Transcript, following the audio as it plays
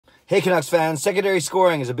Hey Canucks fans, secondary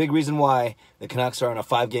scoring is a big reason why the Canucks are on a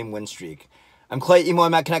 5-game win streak. I'm Clay Emo,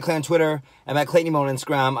 I'm at Canuck Clay on Twitter, I'm at Clayton Emo on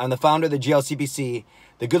Instagram. I'm the founder of the GLCBC,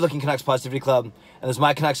 the Good Looking Canucks Positivity Club, and this is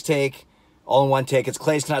my Canucks take, all in one take. It's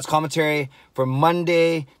Clay's Canucks commentary for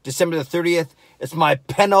Monday, December the 30th. It's my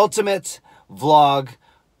penultimate vlog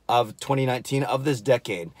of 2019, of this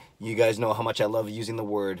decade. You guys know how much I love using the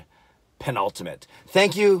word penultimate.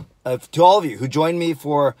 Thank you to all of you who joined me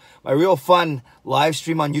for my real fun live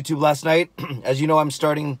stream on YouTube last night. As you know, I'm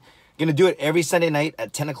going to do it every Sunday night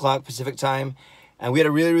at 10 o'clock Pacific time. And we had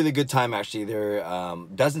a really, really good time, actually. There are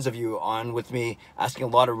dozens of you on with me, asking a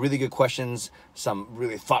lot of really good questions, some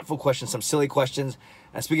really thoughtful questions, some silly questions.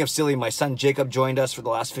 And speaking of silly, my son Jacob joined us for the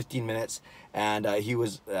last 15 minutes, and he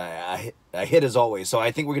was a hit as always. So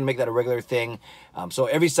I think we're going to make that a regular thing. So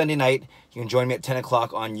every Sunday night, you can join me at 10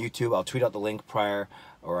 o'clock on YouTube. I'll tweet out the link prior,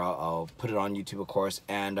 or I'll put it on YouTube, of course,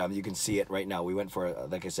 and you can see it right now. We went for,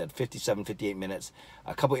 like I said, 57, 58 minutes,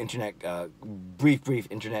 a couple of brief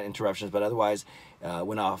internet interruptions, but otherwise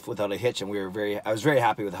went off without a hitch, and I was very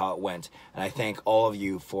happy with how it went. And I thank all of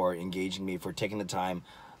you for engaging me, for taking the time,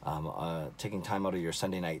 taking time out of your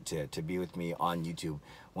Sunday night to be with me on YouTube.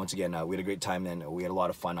 Once again, we had a great time then. We had a lot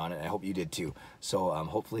of fun on it. I hope you did too. So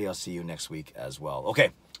hopefully I'll see you next week as well.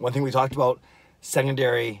 Okay, one thing we talked about,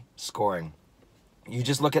 secondary scoring. You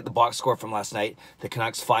just look at the box score from last night, the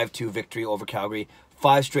Canucks 5-2 victory over Calgary,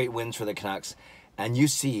 5 straight wins for the Canucks, and you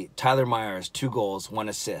see Tyler Myers, 2 goals, 1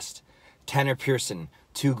 assist. Tanner Pearson,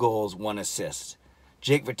 2 goals, 1 assist.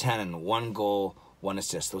 Jake Virtanen, 1 goal, 1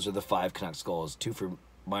 assist. Those are the 5 Canucks goals, 2 for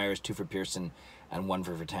Myers, 2 for Pearson, and 1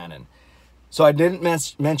 for Virtanen. So I didn't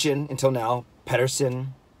mention until now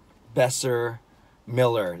Pearson, Besser,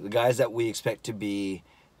 Miller, the guys that we expect to be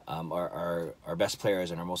our best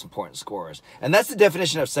players and our most important scorers. And that's the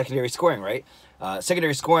definition of secondary scoring, right?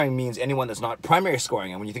 Secondary scoring means anyone that's not primary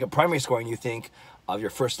scoring. And when you think of primary scoring, you think of your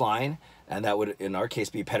first line, and that would, in our case,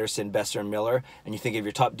 be Pearson, Besser, and Miller. And you think of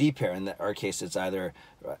your top D pair. In our case, it's either,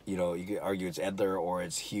 you could argue it's Edler or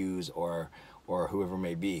it's Hughes or whoever it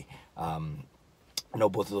may be. I know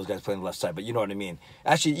both of those guys play on the left side, but you know what I mean.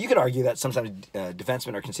 Actually, you could argue that sometimes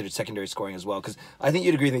defensemen are considered secondary scoring as well, because I think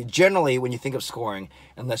you'd agree with me. Generally, when you think of scoring,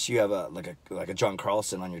 unless you have like a John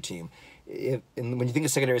Carlson on your team, when you think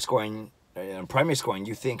of secondary scoring and primary scoring,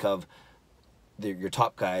 you think of your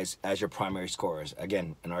top guys as your primary scorers.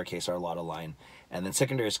 Again, in our case, our Lotta line. And then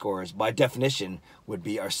secondary scorers, by definition, would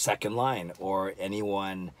be our second line, or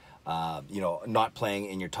anyone not playing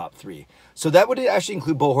in your top 3. So that would actually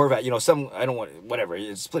include Bo Horvat. Whatever,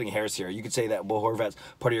 it's splitting hairs here. You could say that Bo Horvat's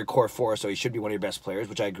part of your core 4, so he should be one of your best players,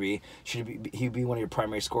 which I agree. Should he be one of your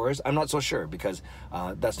primary scorers? I'm not so sure, because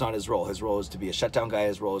that's not his role. His role is to be a shutdown guy.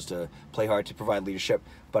 His role is to play hard, to provide leadership.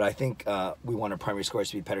 But I think we want our primary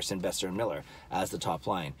scorers to be Pearson, Besser, and Miller as the top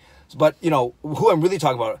line. But, who I'm really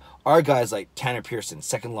talking about are guys like Tanner Pearson,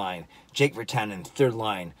 second line, Jake Virtanen, third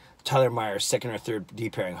line, Tyler Myers, second or third D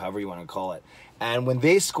pairing, however you want to call it. And when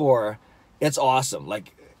they score, it's awesome.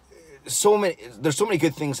 Like, there's so many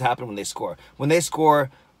good things happen when they score. When they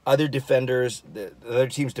score, other defenders, the other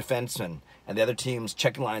team's defensemen, and the other team's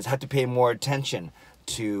checking lines have to pay more attention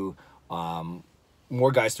to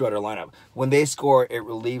more guys throughout our lineup. When they score, it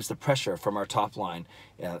relieves the pressure from our top line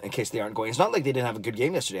in case they aren't going. It's not like they didn't have a good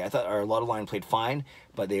game yesterday. I thought our Lotta line played fine,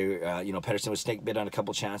 but they, Pearson was snake bit on a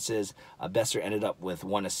couple chances. Besser ended up with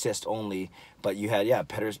 1 assist only, but you had,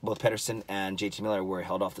 both Pearson and JT Miller were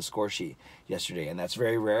held off the score sheet yesterday, and that's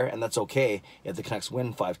very rare, and that's okay if the Canucks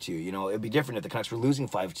win 5-2. It'd be different if the Canucks were losing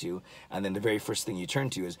 5-2, and then the very first thing you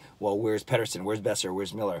turn to is, well, where's Pearson, where's Besser,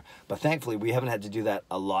 where's Miller? But thankfully, we haven't had to do that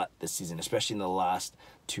a lot this season, especially in the last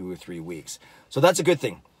 2 or 3 weeks. So that's a good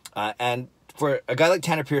thing. And for a guy like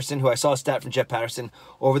Tanner Pearson, who I saw a stat from Jeff Patterson,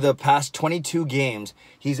 over the past 22 games,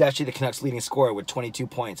 he's actually the Canucks' leading scorer with 22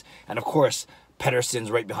 points. And of course,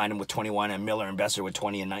 Pettersson's right behind him with 21, and Miller and Besser with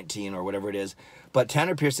 20 and 19, or whatever it is. But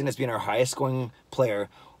Tanner Pearson has been our highest scoring player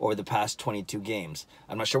over the past 22 games.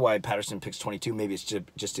 I'm not sure why Patterson picks 22. Maybe it's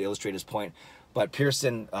just to illustrate his point. But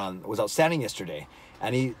Pearson was outstanding yesterday.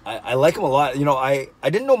 And I like him a lot. I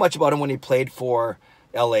didn't know much about him when he played for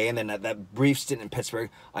LA, and then that brief stint in Pittsburgh.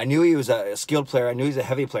 I knew he was a skilled player. I knew he was a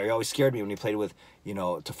heavy player. He always scared me when he played with,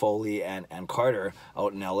 Toffoli and Carter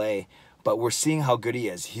out in LA. But we're seeing how good he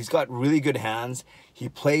is. He's got really good hands. He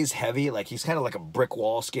plays heavy. Like, he's kind of like a brick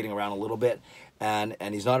wall, skating around a little bit. and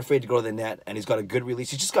he's not afraid to go to the net, and he's got a good release.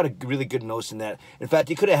 He's just got a really good nose in that. In fact,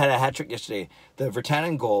 he could have had a hat trick yesterday. The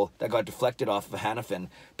Virtanen goal that got deflected off of Hanifin,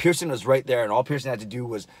 Pearson was right there, and all Pearson had to do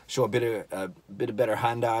was show a bit of better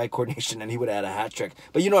hand-eye coordination, and he would have had a hat trick.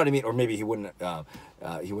 But you know what I mean? Or maybe he wouldn't have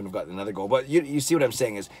gotten another goal. But you see what I'm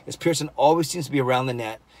saying is Pearson always seems to be around the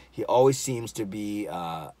net. He always seems to be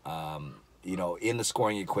you know, in the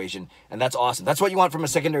scoring equation, and that's awesome. That's what you want from a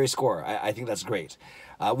secondary scorer. I think that's great.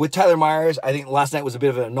 With Tyler Myers, I think last night was a bit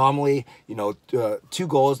of an anomaly. You know, 2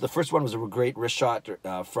 goals. The first one was a great wrist shot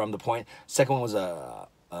from the point. Second one was a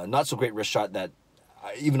not so great wrist shot that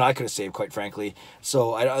even I could have saved, quite frankly.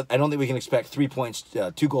 So I don't think we can expect 3 points,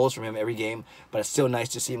 2 goals from him every game, but it's still nice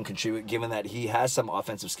to see him contribute, given that he has some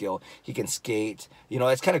offensive skill. He can skate. You know,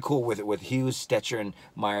 it's kind of cool with Hughes, Stetcher, and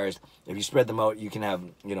Myers. If you spread them out, you can have,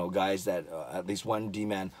 you know, guys that at least one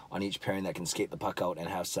D-man on each pairing that can skate the puck out and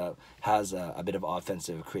has a bit of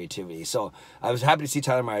offensive creativity. So I was happy to see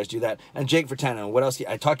Tyler Myers do that. And Jake Virtanen, what else?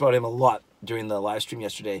 I talked about him a lot during the live stream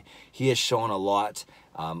yesterday. He has shown a lot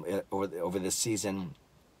over this season,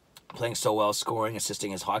 playing so well, scoring,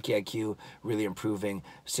 assisting, his hockey IQ really improving,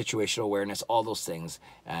 situational awareness, all those things.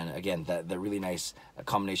 And again, the really nice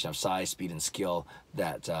combination of size, speed, and skill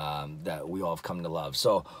that we all have come to love.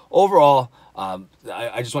 So overall,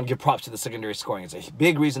 I just want to give props to the secondary scoring. It's a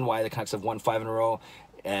big reason why the Canucks have won 5 in a row.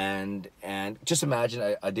 And just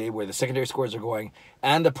imagine a day where the secondary scores are going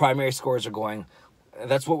and the primary scores are going.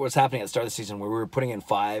 That's what was happening at the start of the season, where we were putting in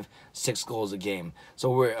 5, 6 goals a game. So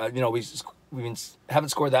we're, you know, we haven't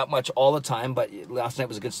scored that much all the time, but last night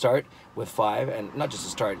was a good start with 5, and not just a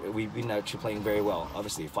start. We've been actually playing very well.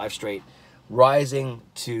 Obviously, 5 straight, rising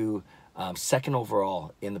to 2nd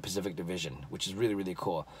overall in the Pacific Division, which is really, really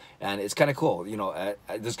cool. And it's kind of cool, you know.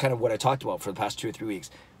 This is kind of what I talked about for the past 2 or 3 weeks.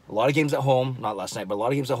 A lot of games at home, not last night, but a lot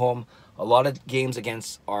of games at home. A lot of games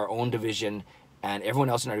against our own division, and everyone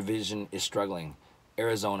else in our division is struggling.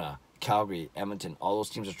 Arizona, Calgary, Edmonton, all those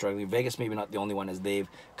teams are struggling. Vegas maybe not the only one, as they've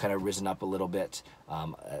kind of risen up a little bit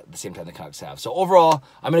at the same time the Canucks have. So overall,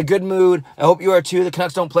 I'm in a good mood. I hope you are too. The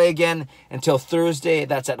Canucks don't play again until Thursday.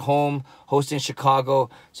 That's at home, hosting Chicago.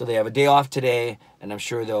 So they have a day off today, and I'm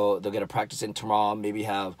sure they'll get a practice in tomorrow, maybe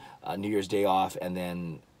have New Year's Day off, and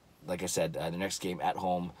then, like I said, the next game at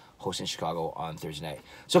home, hosting Chicago on Thursday night.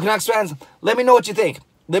 So Canucks fans, let me know what you think.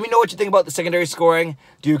 Let me know what you think about the secondary scoring.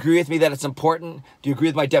 Do you agree with me that it's important? Do you agree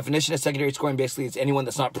with my definition of secondary scoring? Basically, it's anyone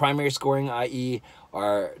that's not primary scoring, i.e.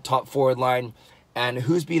 our top forward line. And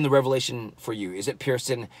who's being the revelation for you? Is it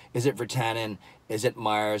Pearson? Is it Virtanen? Is it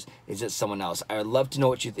Myers? Is it someone else? I would love to know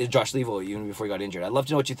what you think. Josh Levo, even before he got injured. I'd love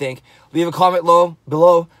to know what you think. Leave a comment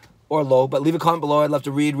below, but leave a comment below. I'd love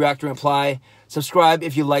to read, react, or reply. Subscribe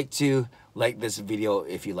if you like to. Like this video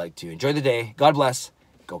if you like to. Enjoy the day. God bless.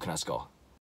 Go Canucks, go.